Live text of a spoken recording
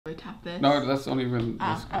Tap this. No, that's only when.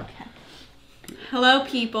 Oh, okay. Hello,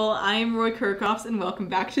 people. I'm Roy Kerckhoffs, and welcome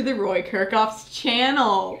back to the Roy Kerckhoffs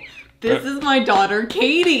channel. This is my daughter,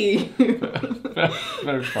 Katie.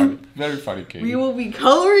 Very funny, Katie. We will be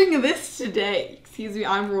coloring this today. Excuse me,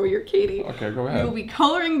 I'm Roy, you're Katie. Okay, go ahead. We will be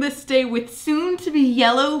coloring this today with soon-to-be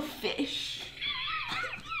yellow fish.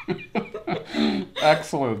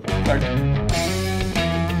 Excellent. Thank you.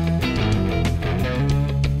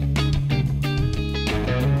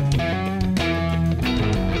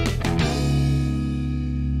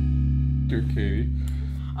 Katie.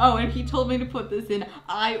 Oh, and he told me to put this in.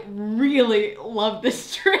 I really love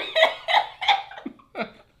this trick. But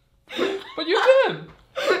you did.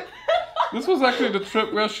 This was actually the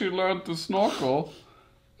trip where she learned to snorkel,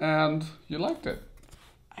 and you liked it.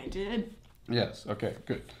 I did. Yes. Okay.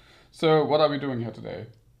 Good. So what are we doing here today?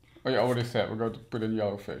 Oh, you already said we're going to put in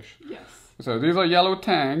yellow fish. Yes. So these are yellow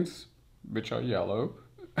tangs, which are yellow.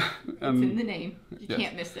 And it's in the name. You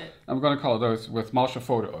can't miss it. I'm going to color those with Marshall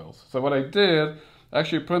photo oils. So what I did, I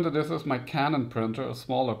actually printed this as my Canon printer, a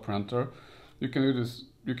smaller printer. You can do this.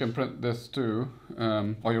 You can print this too,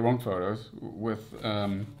 or your own photos with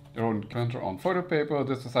your own printer on photo paper.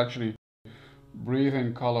 This is actually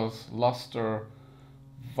Breathing Colors Luster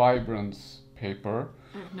Vibrance paper.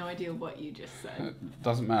 I have no idea what you just said. It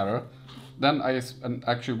doesn't matter. Then and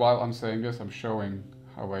actually while I'm saying this, I'm showing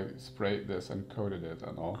how I sprayed this and coated it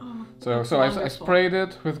and all. Oh, so I sprayed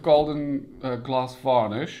it with golden glass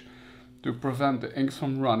varnish to prevent the inks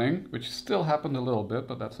from running, which still happened a little bit,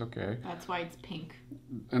 but that's okay. That's why it's pink.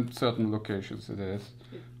 In certain locations it is.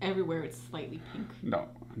 Everywhere it's slightly pink. No,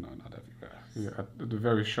 not everywhere. Yeah, at the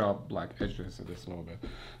very sharp black edges it is a little bit.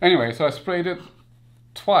 Anyway, so I sprayed it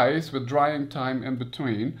twice with drying time in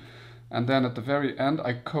between. And then at the very end,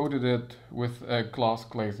 I coated it with a glass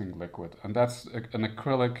glazing liquid. And that's an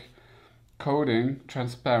acrylic coating,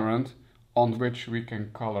 transparent, on which we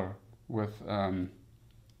can color with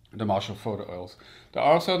the Marshall photo oils. There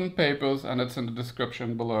are certain papers, and it's in the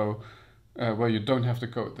description below, where you don't have to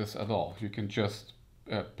coat this at all. You can just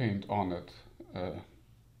paint on it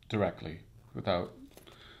directly without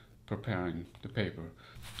preparing the paper.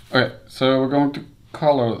 Okay, so we're going to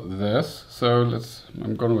color this. So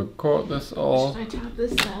I'm going to record this all. Should I tap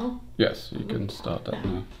this now? Yes, you can start that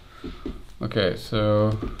now. Okay,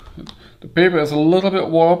 so the paper is a little bit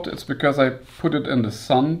warped. It's because I put it in the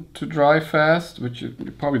sun to dry fast, which you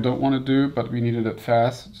probably don't want to do, but we needed it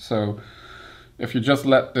fast. So if you just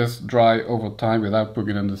let this dry over time without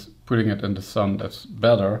putting it in the sun, that's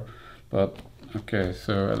better. But okay,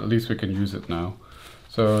 so at least we can use it now.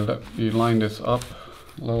 So let me line this up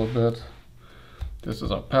a little bit. This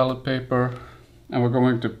is our palette paper, and we're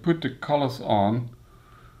going to put the colors on.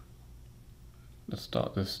 Let's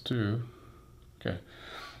start this too. Okay,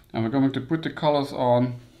 and we're going to put the colors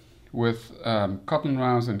on with cotton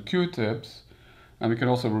rounds and Q-tips, and we can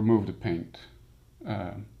also remove the paint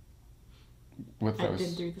with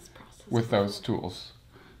those tools.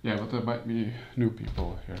 Yeah, but there might be new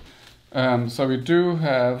people here. So we do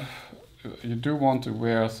have. You do want to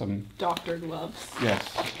wear some doctor gloves. Yes,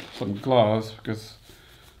 some gloves, because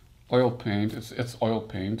oil paint, it's oil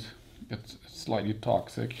paint. It's slightly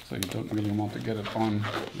toxic, so you don't really want to get it on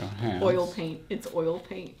your hands. Oil paint. It's oil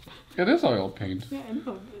paint. It is oil paint. Yeah, I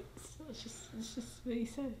know. It's just what you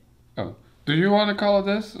said. Oh, do you want to color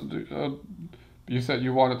this? You said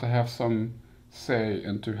you wanted to have some say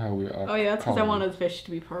into how we are. Oh yeah, that's because I wanted the fish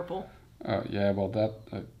to be purple. Yeah, well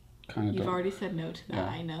that. You've already said no to that, yeah.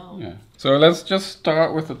 I know. Yeah. So let's just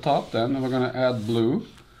start with the top then, and we're going to add blue.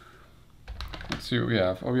 Let's see what we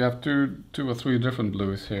have. Oh, we have two or three different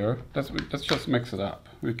blues here. Let's just mix it up.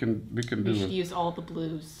 We should use all the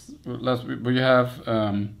blues. We have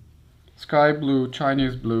sky blue,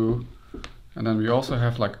 Chinese blue, and then we also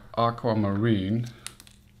have like aquamarine,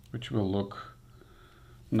 which will look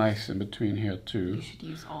nice in between here too. You should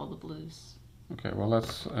use all the blues. Okay. Well,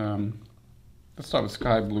 let's start with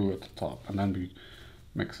sky blue at the top, and then we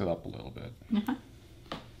mix it up a little bit.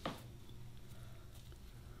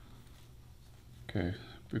 Okay,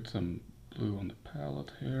 put some blue on the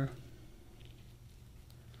palette here.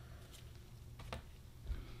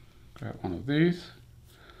 Grab one of these.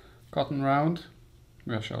 Cotton round.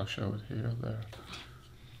 Where shall I show it? Here, there.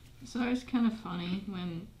 So it's kind of funny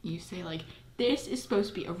when you say like, this is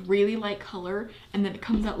supposed to be a really light color, and then it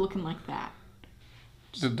comes out looking like that.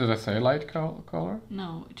 Did I say light color?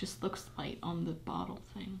 No, it just looks light on the bottle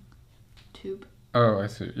thing. Tube. Oh, I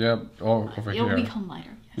see. Yeah, over here. It'll become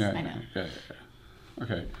lighter. Yes, yeah, I know. Yeah.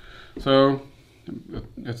 Okay, so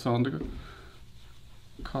it's on the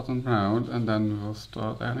cotton round, and then we'll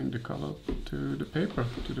start adding the color to the paper,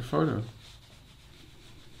 to the photo.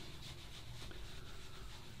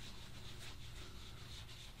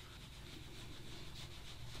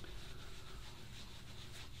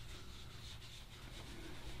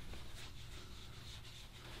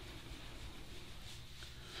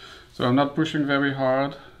 So I'm not pushing very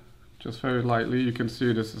hard, just very lightly. You can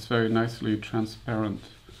see this is very nicely transparent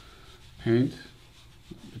paint.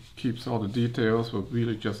 It keeps all the details, we're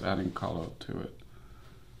really just adding color to it.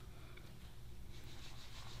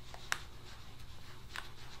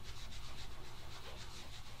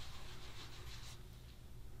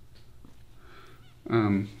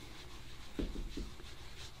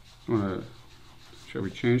 Shall we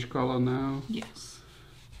change color now? Yes.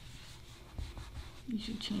 You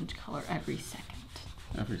should change color every second.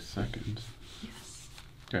 Every second? Yes.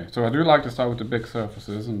 Okay, so I do like to start with the big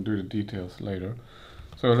surfaces and do the details later.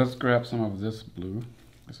 So let's grab some of this blue.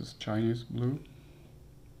 This is Chinese blue.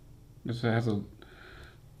 This has a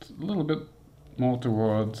little bit more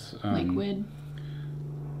towards... liquid?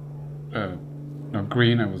 No,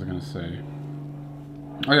 green I was going to say.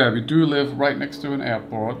 Oh yeah, we do live right next to an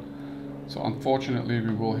airport. So unfortunately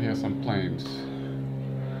we will hear some planes.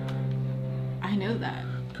 I know that.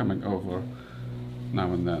 Coming over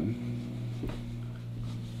now and then.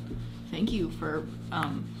 Thank you for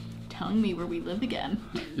telling me where we live again.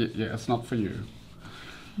 Yeah, it's not for you.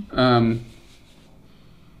 Sounds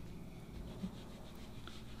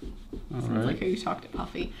Alright. like how you talk to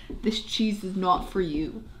Puffy. This cheese is not for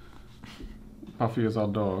you. Puffy is our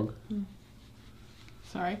dog.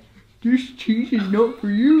 Sorry. This cheese is not for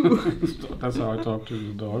you. That's how I talk to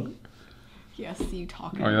the dog. Yes, you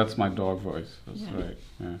talk. Oh yeah, that's my dog voice. That's Yeah. right.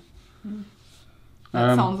 Yeah.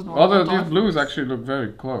 That sounds normal. Although dog these blues voice. actually look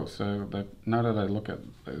very close. So that now that I look at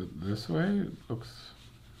it this way, it looks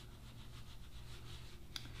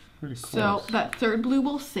pretty close. So that third blue,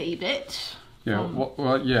 will save it. Yeah.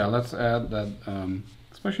 Well, yeah. Let's add that.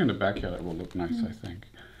 Especially in the backyard, it will look nice. I think.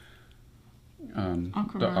 The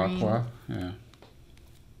Aquamarine. aqua. Yeah.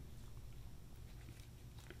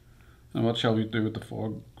 And what shall we do with the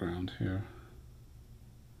foreground here?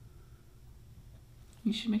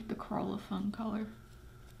 You should make the coral a fun color.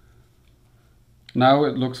 Now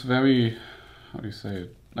it looks very, how do you say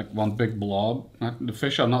it, like one big blob. The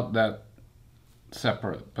fish are not that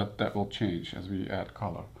separate, but that will change as we add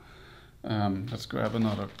color. Let's grab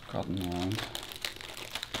another cotton round.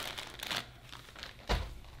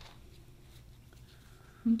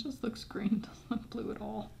 It just looks green, doesn't look blue at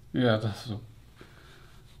all. Yeah, that's a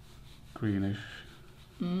greenish.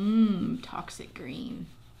 Toxic green.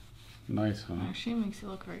 Nice, huh? Actually makes it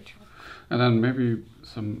look very sharp. And then maybe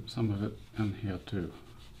some of it in here too.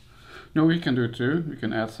 No, we can do too. We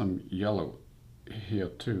can add some yellow here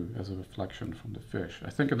too as a reflection from the fish.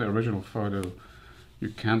 I think in the original photo you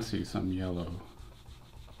can see some yellow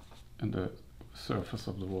in the surface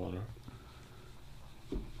of the water.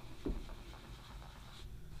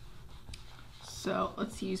 So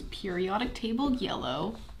let's use periodic table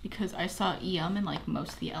yellow because I saw eum and like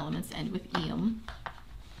most of the elements end with eum.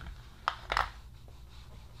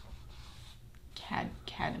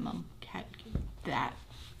 Cadmium. That.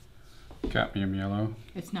 Cadmium yellow.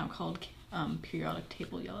 It's now called periodic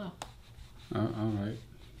table yellow. Oh, all right.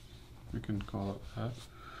 We can call it that.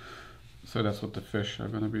 So that's what the fish are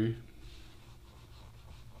going to be.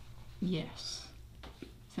 Yes.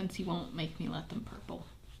 Since you won't make me let them purple.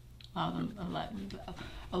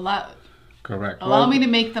 Correct. Allow me to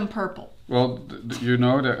make them purple. Well, you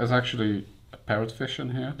know there is actually a parrotfish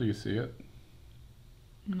in here. Do you see it?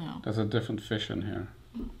 No. There's a different fish in here.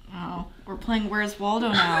 Oh, we're playing Where's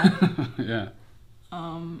Waldo now. Yeah.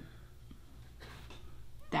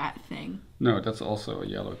 That thing. No, that's also a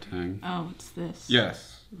yellow tang. Oh, it's this.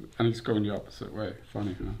 Yes, and he's going the opposite way.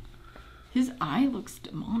 Funny, huh? His eye looks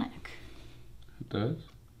demonic. It does?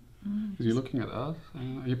 Is he looking at us?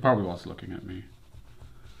 He probably was looking at me.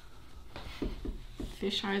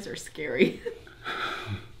 Fish eyes are scary.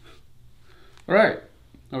 Alright,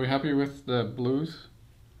 are we happy with the blues?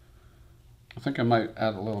 I think I might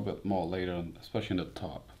add a little bit more later, especially in the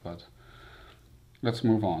top, but let's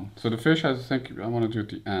move on. So the fish, I think I want to do at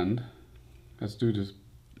the end. Let's do the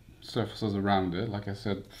surfaces around it. Like I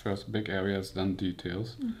said, first big areas, then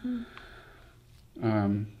details.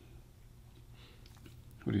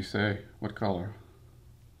 What do you say? What color?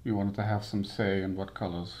 You wanted to have some say in what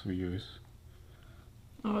colors we use.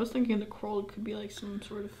 I was thinking the coral could be like some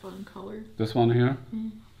sort of fun color. This one here?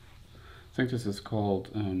 I think this is called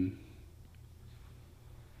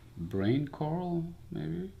brain coral,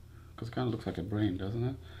 maybe? Because it kind of looks like a brain, doesn't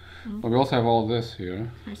it? But we also have all this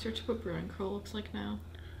here. Can I search what brain coral looks like now?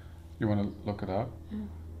 You want to look it up? Yeah.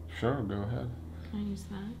 Sure, go ahead. Can I use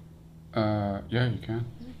that? Yeah, you can.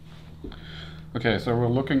 Okay, so we're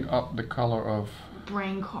looking up the color of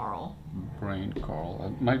Brain coral. brain coral.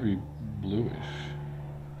 It might be bluish.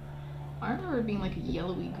 I remember it being like a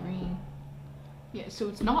yellowy green. Yeah, so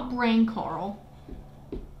it's not brain coral.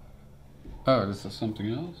 Oh, this is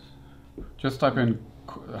something else? Just type in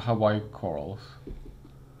Hawaii corals.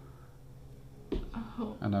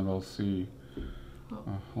 Oh. And then we'll see Oh,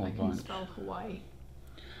 a whole I can bunch. spell Hawaii.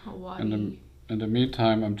 Hawaii. In the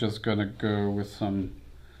meantime, I'm just gonna go with some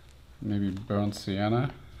maybe burnt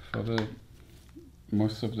sienna for the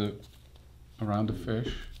most of the around the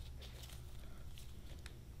fish.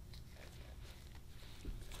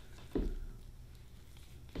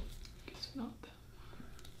 Guess not.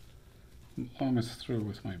 I'm almost through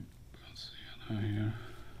with my burnt sienna here.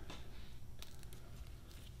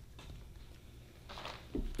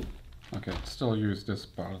 Okay, still use this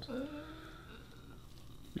part.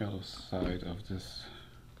 The other side of this.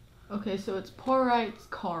 Okay, so it's Porite's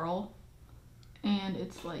coral, and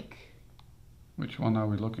it's like Which one are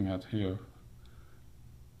we looking at here?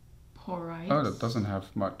 Porite. Oh, that doesn't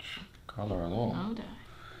have much color at all. No,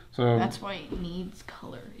 So that's why it needs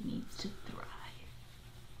color. It needs to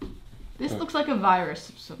thrive. This looks like a virus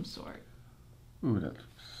of some sort. ooh, that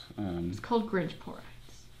looks, It's called Grinch Porites.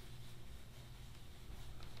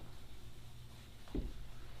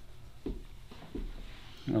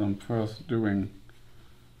 well, I'm first doing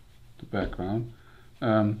the background.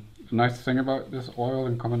 The nice thing about this oil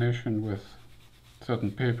in combination with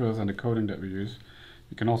certain papers and the coating that we use,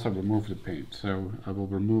 you can also remove the paint. So I will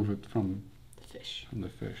remove it from The fish. the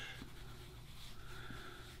fish.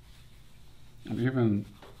 And even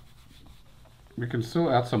we can still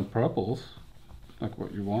add some purples, like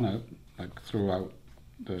what you wanted, like throughout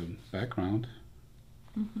the background.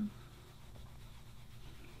 Mm-hmm.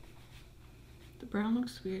 The brown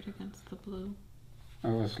looks weird against the blue. I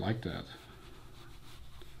always like that.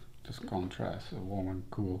 Just contrast, warm and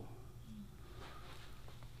cool.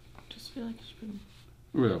 Just feel like it should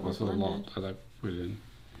be. Ooh, that was a blended. lot that I put in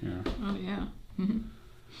here. Oh yeah.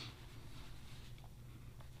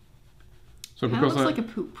 So Kinda because looks I like a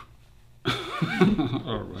poop.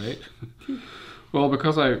 all right. Well,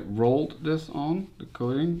 because I rolled this on the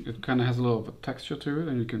coating, it kind of has a little of a texture to it,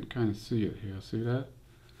 and you can kind of see it here. See that?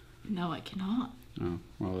 No, I cannot. Oh,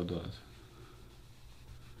 well, it does.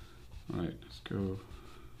 All right, let's go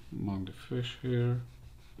among the fish here.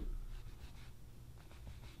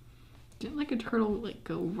 Didn't like a turtle like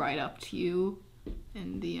go right up to you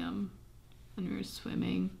in the when we were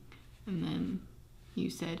swimming, and then you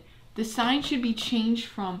said the sign should be changed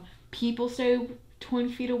from people stay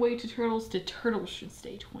 20 feet away to turtles to turtles should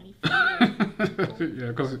stay 20 feet away. Yeah,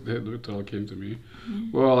 because the turtle came to me.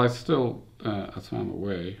 Well, I still I swam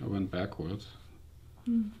away. I went backwards.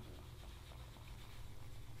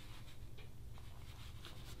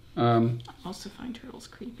 I also find turtles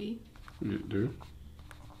creepy. You do?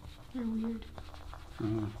 They're weird.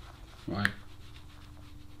 Why?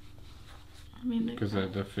 I mean, Because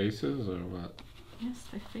they're faces or what? yes,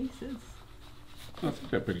 their faces. I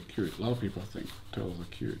think they're pretty cute. A lot of people think turtles are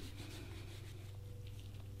cute.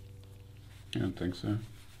 You don't think so?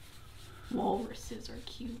 Walruses are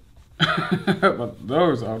cute. But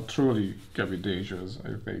those are truly can be dangerous,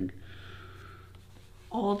 I think.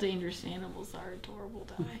 All dangerous animals are adorable,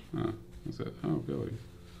 Di. Oh, is it? Oh, really?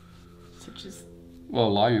 Such as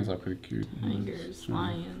Well, lions are pretty cute. tigers,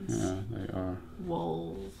 lions, Yeah, they are.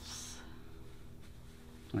 wolves.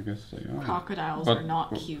 I guess they are. Crocodiles But- are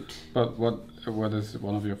not cute. But what is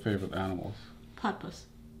one of your favorite animals? Platypus.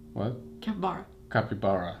 What? Capybara.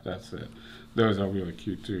 Capybara, that's it. Those are really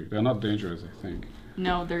cute too. They're not dangerous, I think.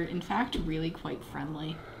 No, they're in fact really quite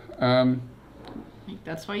friendly. Like,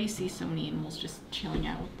 that's why you see so many animals just chilling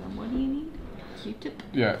out with them. What do you need? Q-tip?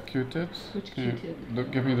 yeah, Q-tips. Which Can you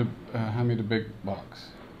Q-tip? give me the, hand me the big box.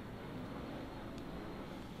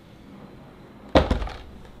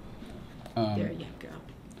 There you go.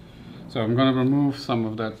 So I'm gonna remove some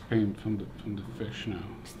of that paint from the fish now.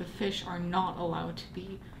 Because the fish are not allowed to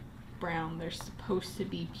be brown. They're supposed to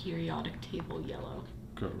be periodic table yellow.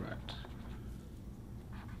 Correct.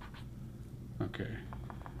 Okay,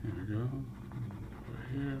 here we go.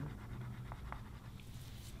 Over here.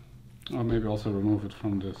 Or maybe also remove it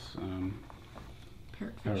from this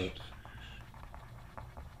Parrotfish. parrot.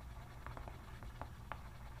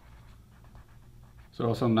 So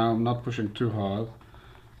also now I'm not pushing too hard.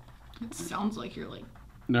 It sounds like you're like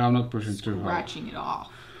No, I'm not pushing too hard. scratching it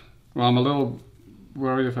off. Well, I'm a little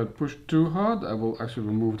worried if I push too hard, I will actually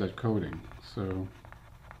remove that coating. So,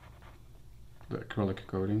 the acrylic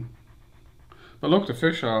coating. But look, the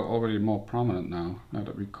fish are already more prominent now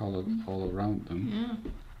that we colored all around them. Yeah.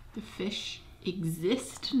 The fish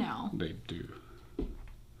exist now. They do.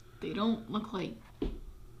 They don't look like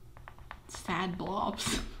sad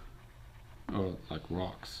blobs. Or like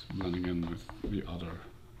rocks blending in with the other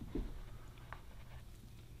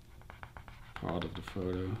part of the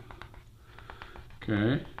photo.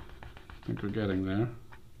 Okay, I think we're getting there.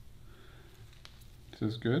 This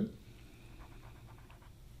is good.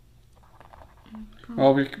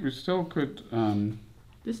 Well, we still could.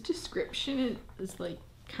 This description is like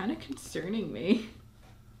kind of concerning me.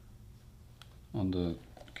 On the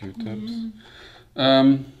Q-tips.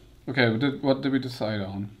 Okay, what did we decide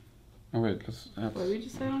on? Oh wait, let's add. What did we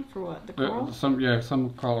decide on for what? The coral?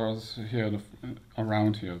 Some colors here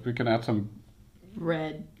around here. We can add some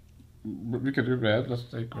red. We could do red. Let's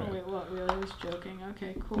take red. Oh wait, what? Really? I was joking.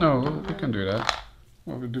 Okay, cool. No, we can do that.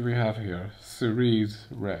 What do we have here? Cerise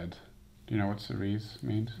red. Do you know what cerise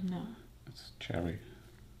means? No. It's cherry.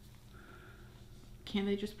 Can't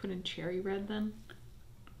they just put in cherry red then?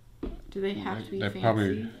 Do they have to be fancy?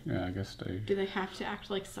 Probably, yeah, I guess they... Do they have to act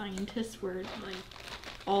like scientists where, like,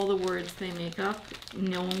 all the words they make up,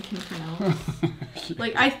 no one can pronounce?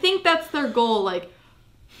 Like, I think that's their goal, like,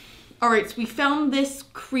 alright, so we found this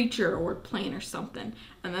creature or plane or something,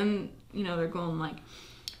 and then, you know, they're going like,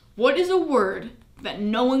 what is a word that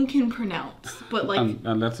no one can pronounce? But, like...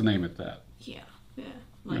 And let's name it that. Yeah,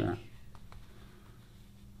 like...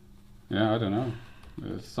 Yeah, I don't know.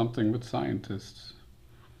 There's something with scientists.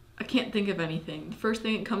 I can't think of anything. The first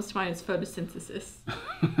thing that comes to mind is photosynthesis.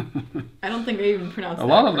 I don't think they even pronounce that A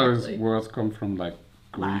lot of correctly. those words come from like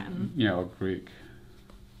Greek, Latin. Yeah, or Greek.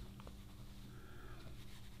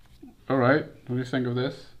 All right, what do you think of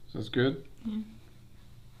this? Is this good? Yeah. You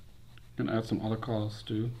can add some other colors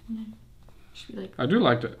too. Yeah. Should be like. I do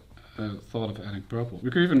like the thought of adding purple.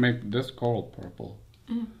 We could even make this coral purple.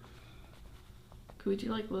 Yeah. Could we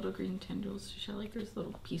do like little green tendrils to show like there's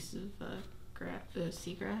little pieces of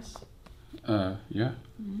seagrass? Yeah.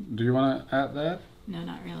 Mm-hmm. Do you want to add that? No,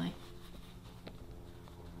 not really.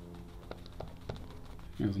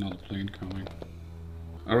 There's another plane coming.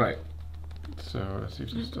 All right. So let's see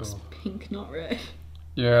if it's still. It's pink, not red.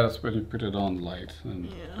 Yeah, that's when you put it on light, and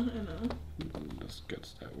yeah, I know. It just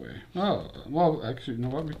gets that way. Oh, well, actually, you know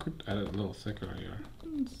what? We could add it a little thicker here.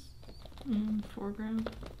 It's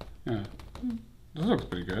foreground. Yeah. This looks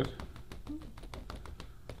pretty good.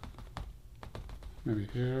 Maybe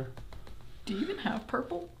here. Do you even have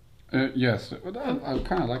purple? Yes, but I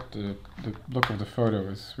kind of like the look of the photo.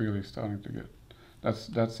 Is really starting to get.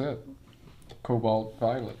 That's it. Cobalt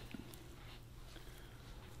violet.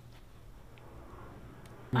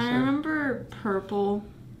 I remember purple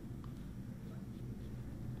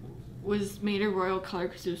was made a royal color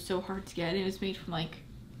because it was so hard to get. It was made from like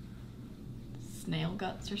snail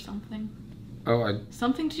guts or something. Oh,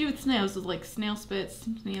 something to do with snails. It was like snail spits,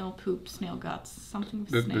 snail poop, snail guts, something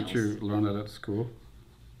with snails. Did you learn that at school?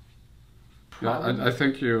 Probably. Yeah, I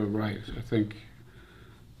think you're right. I think,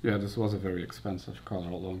 yeah, this was a very expensive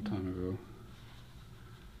color a long time ago.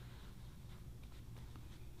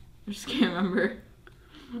 I just can't remember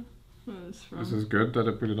what it was from. This is good that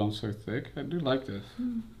I put it on so thick. I do like this.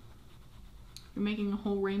 You're making a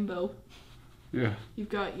whole rainbow. Yeah. You've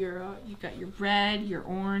got your red, your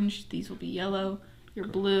orange. These will be yellow. Your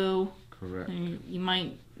blue. Correct. And you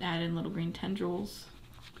might add in little green tendrils.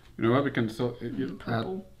 You know what? We can still add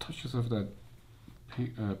purple. touches of that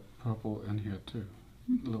pink, purple in here too,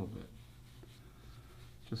 a little bit.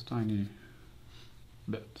 Just tiny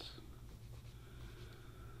bits.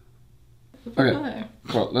 Okay.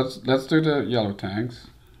 Well, let's do the yellow tangs.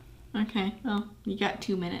 Okay. Well, you got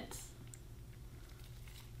 2 minutes.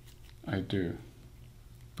 I do.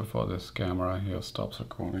 Before this camera here stops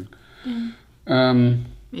recording. Yeah.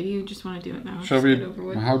 Maybe you just want to do it now. Shall we?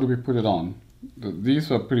 How do we put it on?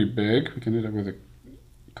 These are pretty big. We can do that with a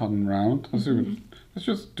cotton round. Let's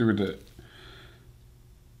just do the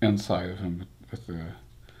inside of him with the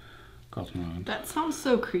cotton round. That sounds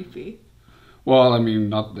so creepy. Well, I mean,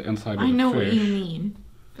 not the inside of the fish. I know what you mean,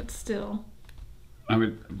 but still. I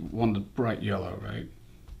mean, one that's bright yellow, right?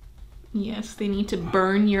 Yes, they need to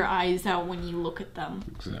burn your eyes out when you look at them.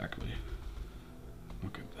 Exactly.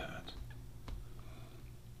 Look at that.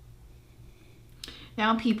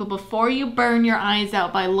 Now, people, before you burn your eyes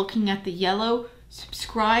out by looking at the yellow,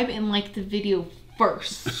 subscribe and like the video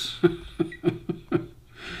first.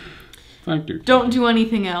 Thank you. Don't do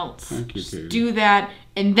anything else. Thank you, Just Katie. do that,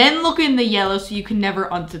 and then look in the yellow so you can never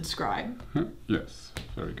unsubscribe. Yes,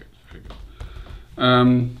 very good, very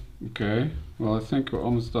good. Okay, well, I think we're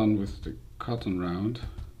almost done with the cotton round.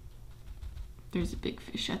 There's a big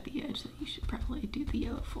fish at the edge that you should probably do the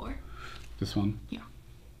yellow for. This one? Yeah.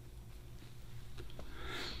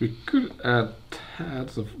 We could add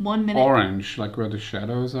tads of 1 minute. orange, like where the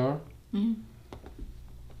shadows are. Mm-hmm.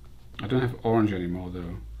 I don't have orange anymore,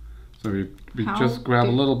 though. So we How just grab a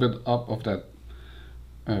big? little bit up of that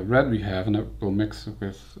red we have, and it will mix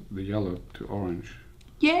with the yellow to orange.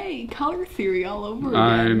 Yay, color theory all over again.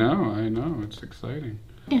 I know, it's exciting.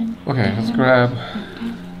 Okay, let's grab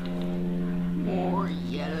more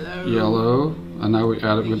yellow. Yellow, and now we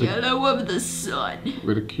add it with yellow of the sun.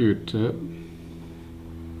 With a Q-tip.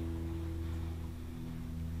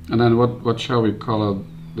 And then what shall we color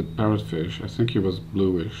the parrotfish? I think he was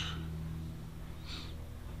bluish.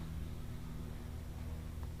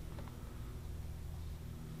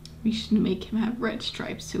 We should make him have red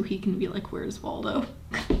stripes so he can be like, where's Waldo?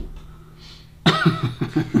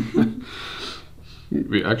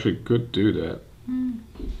 We actually could do that.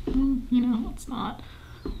 You know, let's not.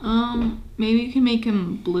 Maybe you can make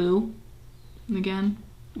him blue again.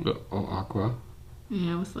 Or aqua.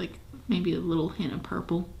 Yeah, with like maybe a little hint of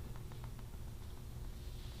purple.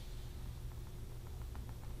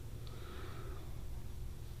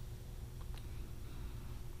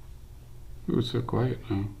 Ooh, it's so quiet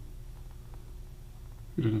now.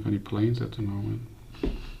 We don't have any planes at the moment.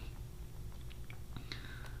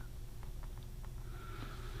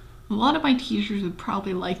 A lot of my teachers would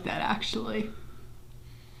probably like that, actually.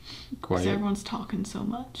 Quiet. Because everyone's talking so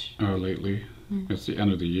much. Oh, lately. It's the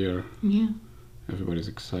end of the year. Yeah. Everybody's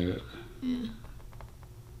excited. Yeah.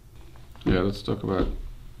 Yeah, let's talk about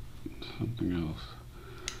something else.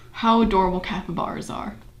 How adorable capybaras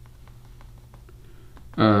are.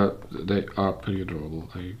 They are pretty adorable,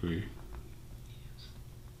 I agree.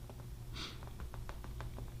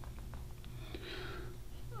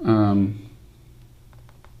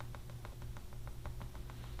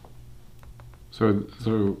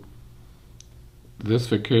 So this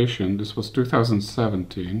vacation, this was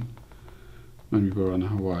 2017 when we were on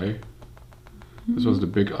Hawaii. This was the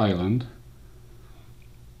big island,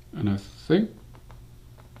 and I think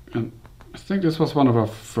this was one of our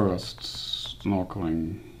first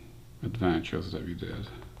snorkeling adventures that we did.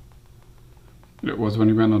 It was when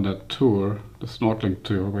we went on that tour, the snorkeling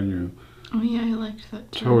tour, when you... Oh yeah, I liked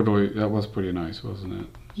that too. Totally, that was pretty nice, wasn't it?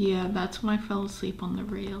 Yeah, that's when I fell asleep on the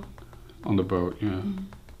rail. On the boat, yeah.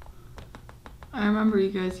 I remember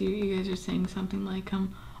you guys are saying something like, oh,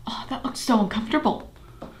 that looks so uncomfortable.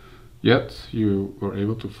 Yet, you were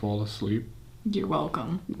able to fall asleep. You're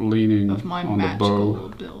welcome. Leaning of my on the magical bow.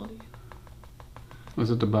 ability.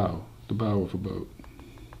 Was it the bow? The bow of a boat.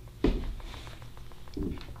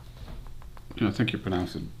 Yeah, I think you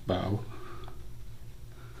pronounce it bow.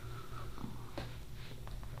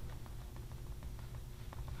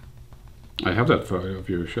 I have that photo of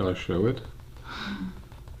you. Shall I show it?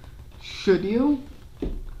 Should you?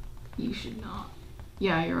 You should not.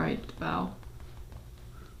 Yeah, you're right, the bow.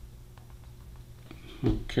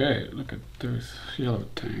 Okay, look at those yellow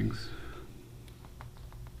tangs.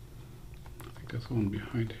 I think there's one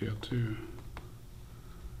behind here too.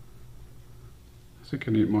 I think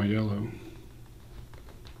I need more yellow.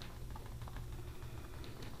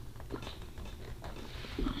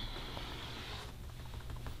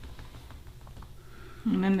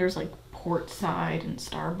 And then there's like port side and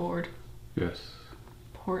starboard. Yes.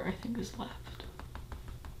 Port, I think, is left.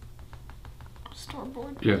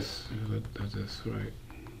 Starboard. Yes, that is right.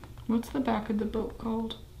 What's the back of the boat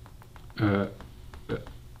called? Is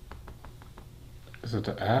it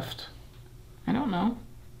the aft? I don't know.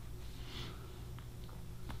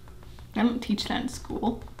 I don't teach that in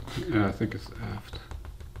school. Yeah, I think it's aft.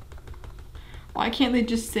 Why can't they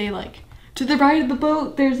just say, like, to the right of the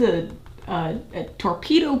boat, there's a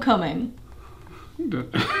torpedo coming? Yeah.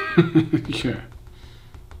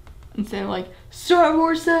 Instead of like,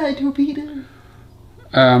 starboard side torpedo.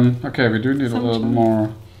 Okay, we do need a little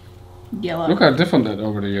more yellow. Look how different that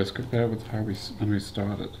over the years compared with how when we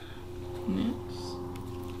started. Yes,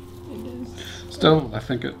 it is. Still, I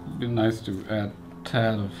think it'd be nice to add a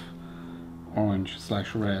tad of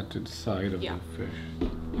orange/red to the side of the fish.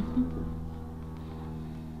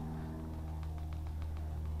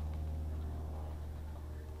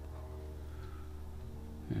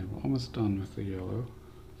 Yeah, we're almost done with the yellow.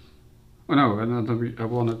 Oh no, and then I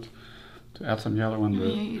wanted to add some yellow in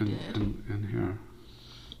here.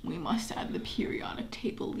 We must add the periodic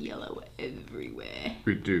table yellow everywhere.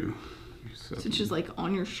 We do. Such as like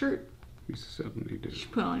on your shirt. We certainly do. You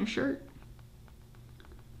should put it on your shirt.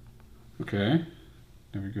 Okay,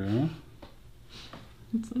 there we go.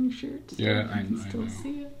 It's on your shirt. So yeah, I can still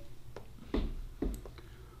see it. I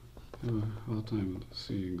have a hard time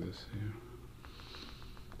seeing this here.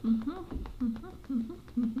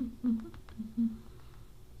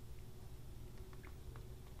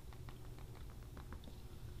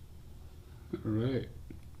 Alright.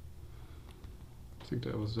 I think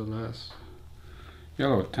that was the last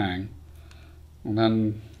yellow tang. And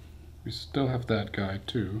then we still have that guy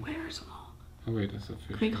too. Where's Waldo? Oh wait, that's a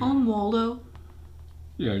fish. Can we call him Waldo?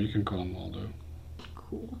 Yeah, you can call him Waldo.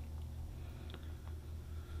 Cool.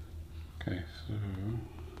 Okay, so...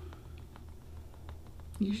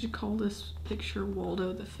 You should call this picture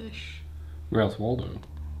Waldo the fish. Where's Waldo?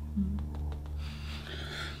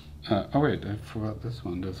 Oh wait, I forgot this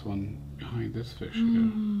one. There's one behind this fish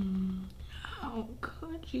here. How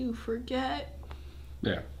could you forget?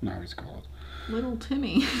 Yeah, now he's called. Little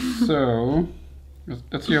Timmy. So,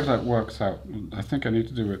 let's see if that works out. I think I need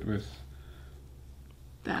to do it with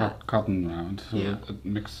That. cotton round, so Yeah. it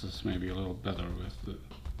mixes maybe a little better with the...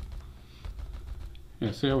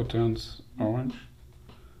 Yeah, see how it turns orange?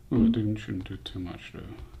 Ooh, I shouldn't do too much though.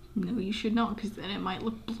 No, you should not, because then it might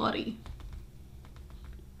look bloody.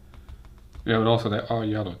 Yeah, but also there are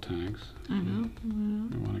yellow tangs. I know.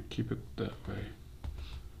 You want to keep it that way.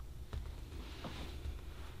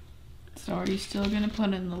 So are you still going to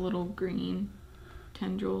put in the little green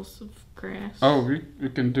tendrils of grass? Oh, we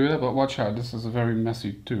can do that, but watch out, this is a very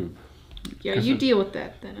messy tube. Yeah, you deal with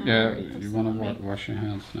that then. Yeah, you want to wash your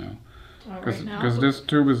hands now. Because this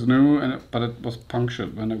tube is new, but it was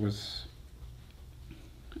punctured when it was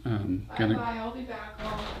getting I'll be back.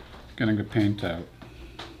 getting the paint out.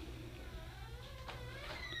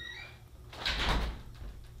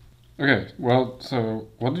 Okay, well, so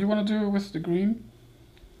what do you want to do with the green?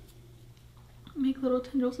 Make little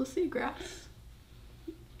tendrils of seagrass.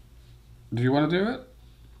 Do you want to do it?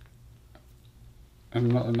 I'm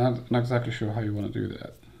not exactly sure how you want to do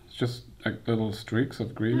that. It's just like little streaks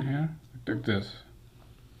of green here, like this.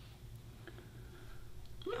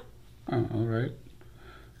 Oh, all right.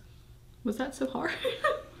 Was that so hard?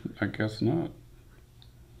 I guess not.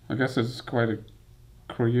 I guess it's quite a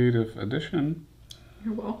creative addition.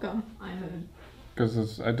 You're welcome. I heard.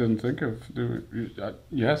 Because I didn't think of doing.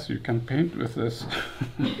 Yes, you can paint with this.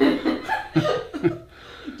 Did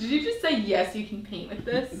you just say yes, you can paint with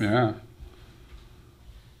this? Yeah.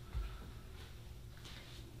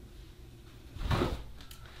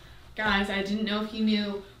 Guys, I didn't know if you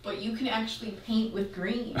knew, but you can actually paint with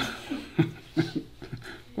green.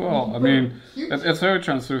 Well, I mean, it's very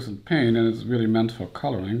translucent paint, and it's really meant for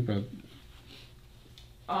coloring, but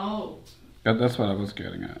Oh. that's what I was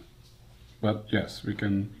getting at. But yes, we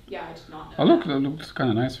can. Yeah, I did not know. Oh, look, that looks kind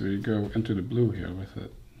of nice. We go into the blue here with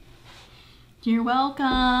it. You're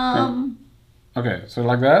welcome. Okay, so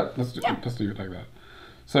like that. Let's do it like that.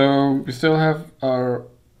 So we still have our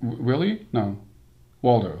Willie? No,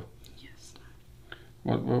 Waldo. Yes.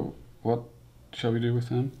 What shall we do with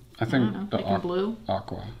him? I I think don't know. the Make him blue.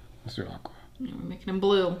 aqua. Let's do aqua. Yeah, we're making him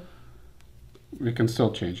blue. We can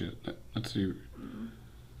still change it. Let's see.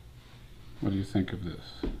 What do you think of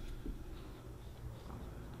this?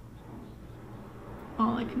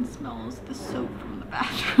 All I can smell is the soap from the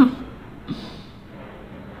bathroom.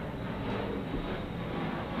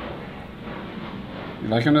 You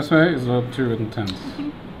like him this way? Is it too intense?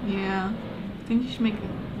 Yeah. I think you should make it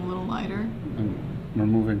a little lighter. I'm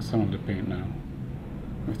removing some of the paint now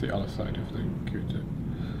with the other side of the Q-tip.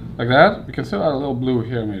 Like that? We can still add a little blue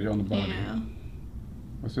here maybe on the body. Yeah.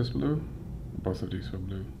 Was this blue? Both of these were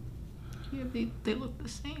blue. Yeah, they look the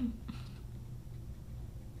same.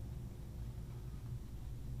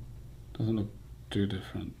 Doesn't look too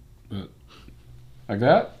different, but like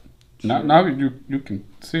that. Now you can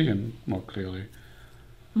see him more clearly.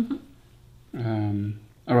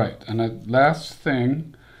 All right, and that last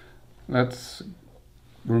thing, let's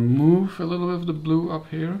remove a little bit of the blue up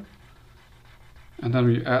here, and then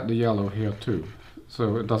we add the yellow here too,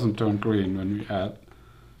 so it doesn't turn green when we add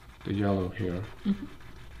the yellow here.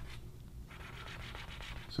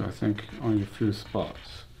 So I think only a few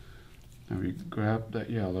spots, and we grab that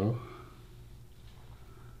yellow.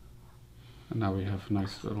 And now we have a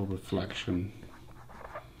nice little reflection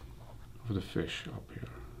of the fish up here.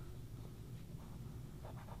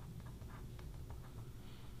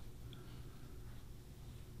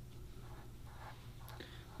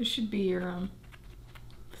 This should be your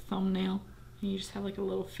thumbnail. And you just have like a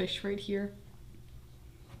little fish right here.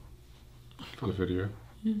 For the video.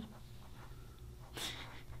 Yeah.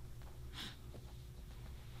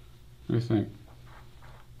 What do you think?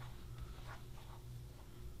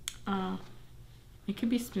 It could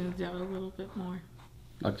be smoothed out a little bit more.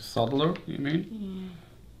 Like subtler, you mean?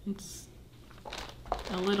 Yeah. It's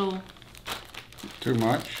a little Too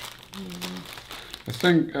much? Yeah. I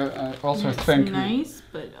think, I also It's think... nice,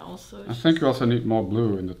 but also... I think you also need more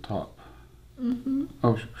blue in the top. Mm-hmm.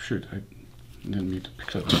 Oh, shoot, I didn't mean to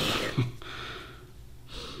pick that up.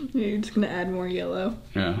 Yeah, you're just going to add more yellow.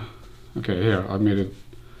 Yeah. Okay, here, I made it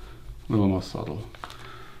a little more subtle.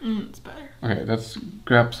 It's better. Okay, let's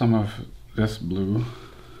grab some of this blue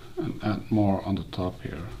and add more on the top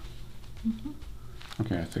here.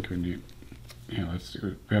 Okay, I think we need. Yeah, let's do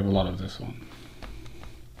it. We have a lot of this one.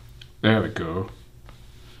 There we go.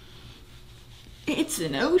 It's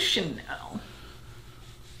an ocean now.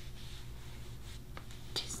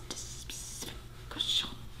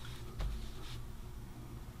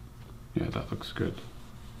 Yeah, that looks good.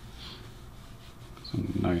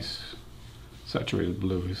 Some nice saturated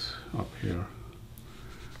blues up here.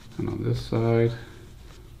 And on this side.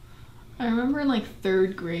 I remember in like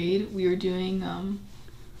 3rd grade we were doing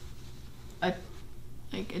a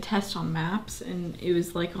test on maps, and it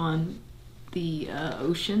was like on the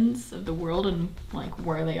oceans of the world and like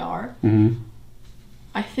where they are. Mm-hmm.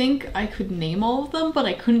 I think I could name all of them, but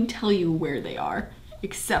I couldn't tell you where they are,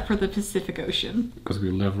 except for the Pacific Ocean. Because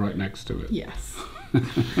we live right next to it. Yes.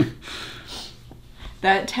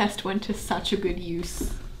 That test went to such a good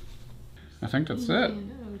use. I think that's it.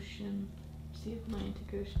 Indian Ocean, see Atlantic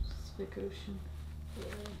Ocean, Pacific Ocean,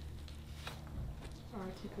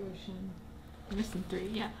 Arctic Ocean. I'm missing 3,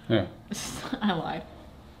 yeah. Yeah. I lied.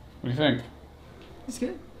 What do you think? It's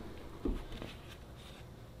good.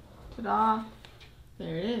 Ta-da!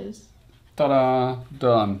 There it is. Ta-da!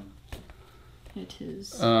 Done. It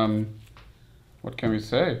is. What can we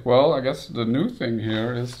say? Well, I guess the new thing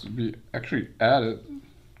here is we actually added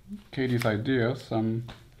Katie's idea, some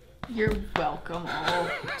You're welcome, all.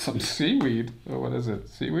 some seaweed. Or what is it?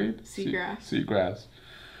 Seaweed? Seagrass. Seagrass.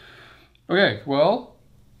 Okay, well,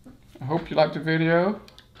 I hope you liked the video.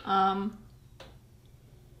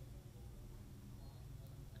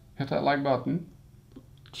 Hit that like button.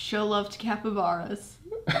 Show love to capybaras.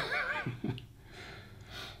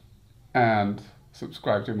 And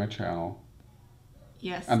subscribe to my channel.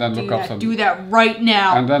 Yes. And then look up some. Do that right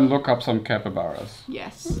now. And then look up some capybaras.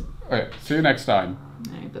 Yes. Okay, see you next time.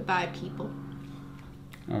 All right, bye-bye, people.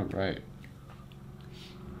 All right.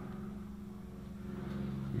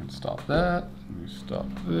 Let's stop that. Let me stop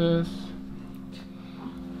this.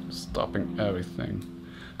 Stopping everything.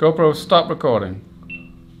 GoPro, stop recording.